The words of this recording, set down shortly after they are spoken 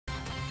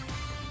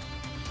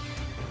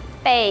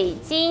北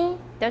京,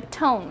 the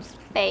tones,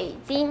 北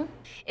京.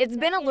 It's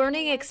been a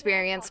learning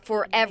experience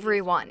for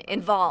everyone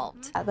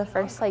involved. The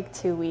first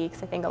 2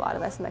 weeks, I think a lot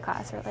of us in the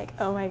class were like,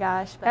 oh my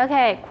gosh.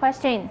 Okay,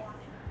 question.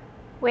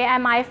 Where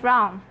am I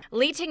from?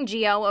 Li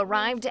Tingjio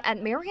arrived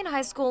at Marian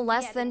High School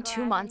less than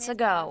 2 months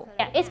ago.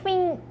 Yeah, it's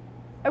been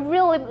a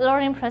real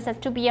learning process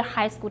to be a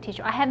high school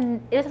teacher.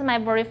 This is my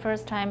very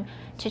first time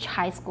teach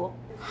high school.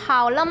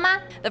 好了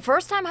吗? The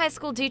first-time high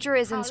school teacher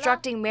is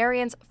instructing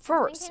Marian's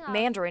first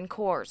Mandarin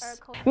course.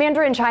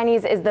 Mandarin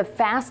Chinese is the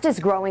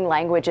fastest growing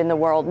language in the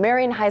world.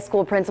 Marian High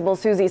School principal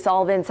Susie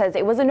Sullivan says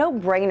it was a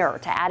no-brainer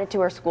to add it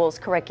to her school's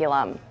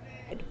curriculum.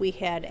 We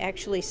had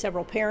actually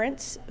several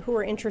parents who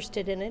were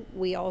interested in it.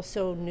 We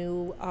also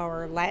knew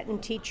our Latin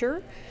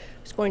teacher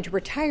was going to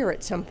retire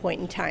at some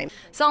point in time.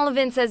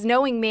 Sullivan says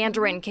knowing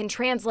Mandarin can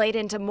translate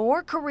into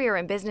more career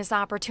and business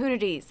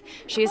opportunities.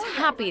 She is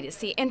happy to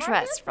see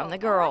interest from the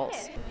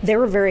girls. They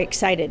were very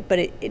excited, but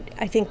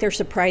I think they're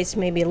surprised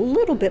maybe a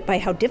little bit by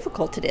how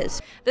difficult it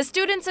is. The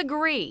students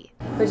agree.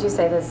 Would you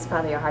say this is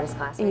probably your hardest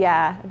class?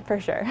 Yeah, for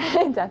sure.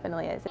 It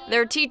definitely is.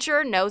 Their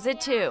teacher knows it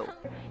too.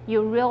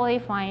 You really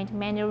find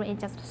Mandarin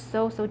is just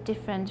so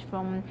different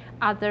from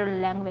other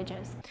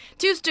languages.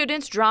 2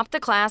 students dropped the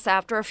class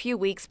after a few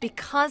weeks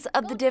because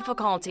of the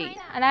difficulty.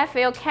 And I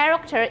feel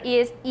character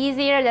is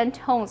easier than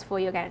tones for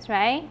you guys,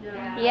 right?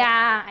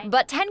 Yeah.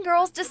 But 10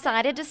 girls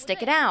decided to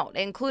stick it out,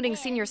 including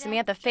senior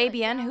Samantha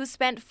Fabian, who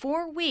spent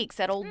 4 weeks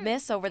at Ole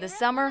Miss over the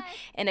summer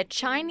in a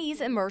Chinese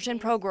immersion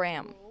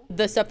program.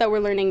 The stuff that we're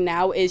learning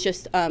now is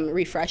just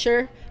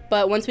refresher,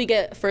 but once we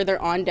get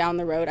further on down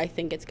the road, I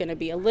think it's going to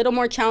be a little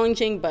more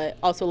challenging, but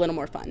also a little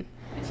more fun.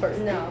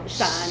 No.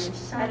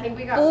 I think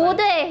we got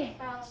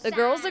The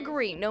girls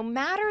agree, no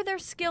matter their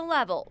skill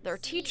level, their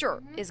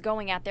teacher is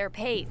going at their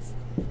pace.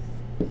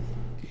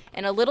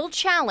 And a little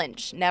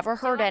challenge never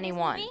hurt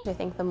anyone. I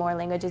think the more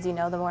languages you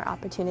know, the more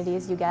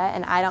opportunities you get.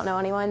 And I don't know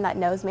anyone that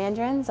knows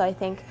Mandarin, so I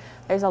think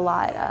there's a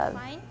lot of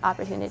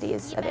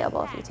opportunities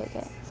available if you take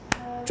it.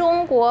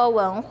 中国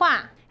文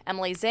化.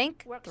 Emily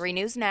Zink, 3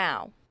 News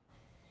Now.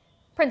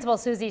 Principal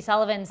Susie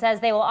Sullivan says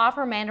they will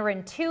offer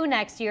Mandarin 2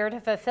 next year to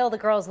fulfill the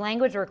girls'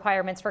 language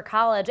requirements for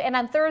college. And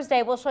on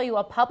Thursday, we'll show you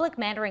a public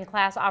Mandarin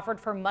class offered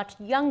for much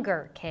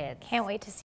younger kids. Can't wait to see